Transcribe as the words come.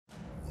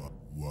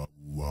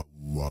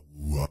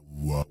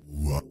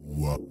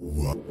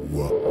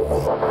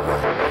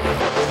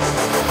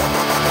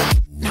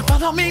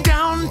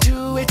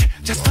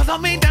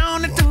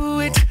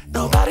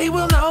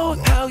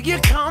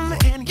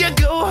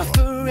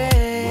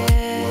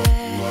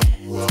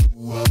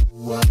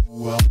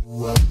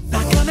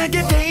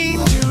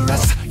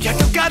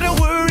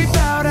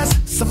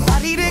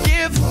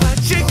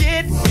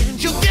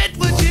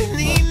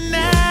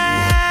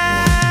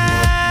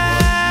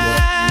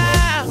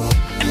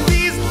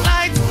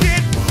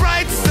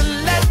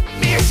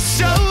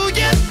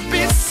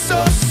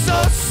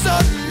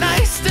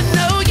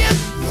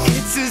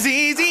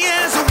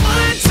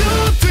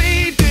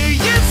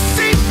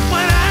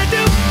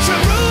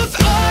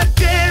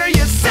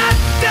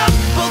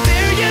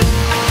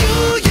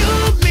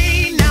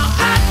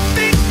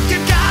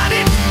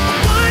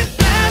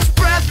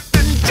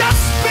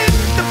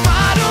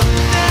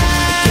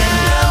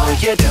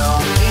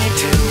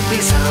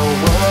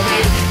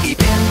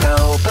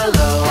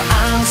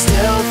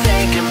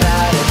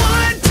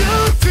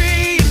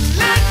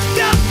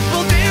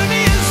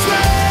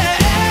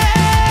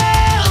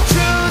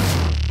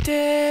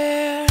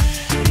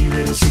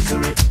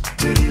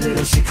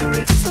little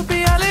secret. This will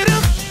be our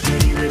little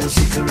dirty little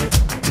secret.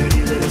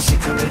 Dirty little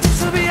secret.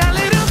 This will be our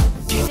little.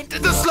 Get into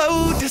the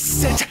slow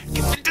descent.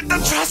 Get into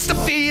the trust to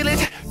feel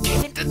it.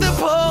 Get into the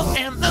pull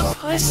and the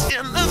push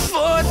and the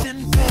forth and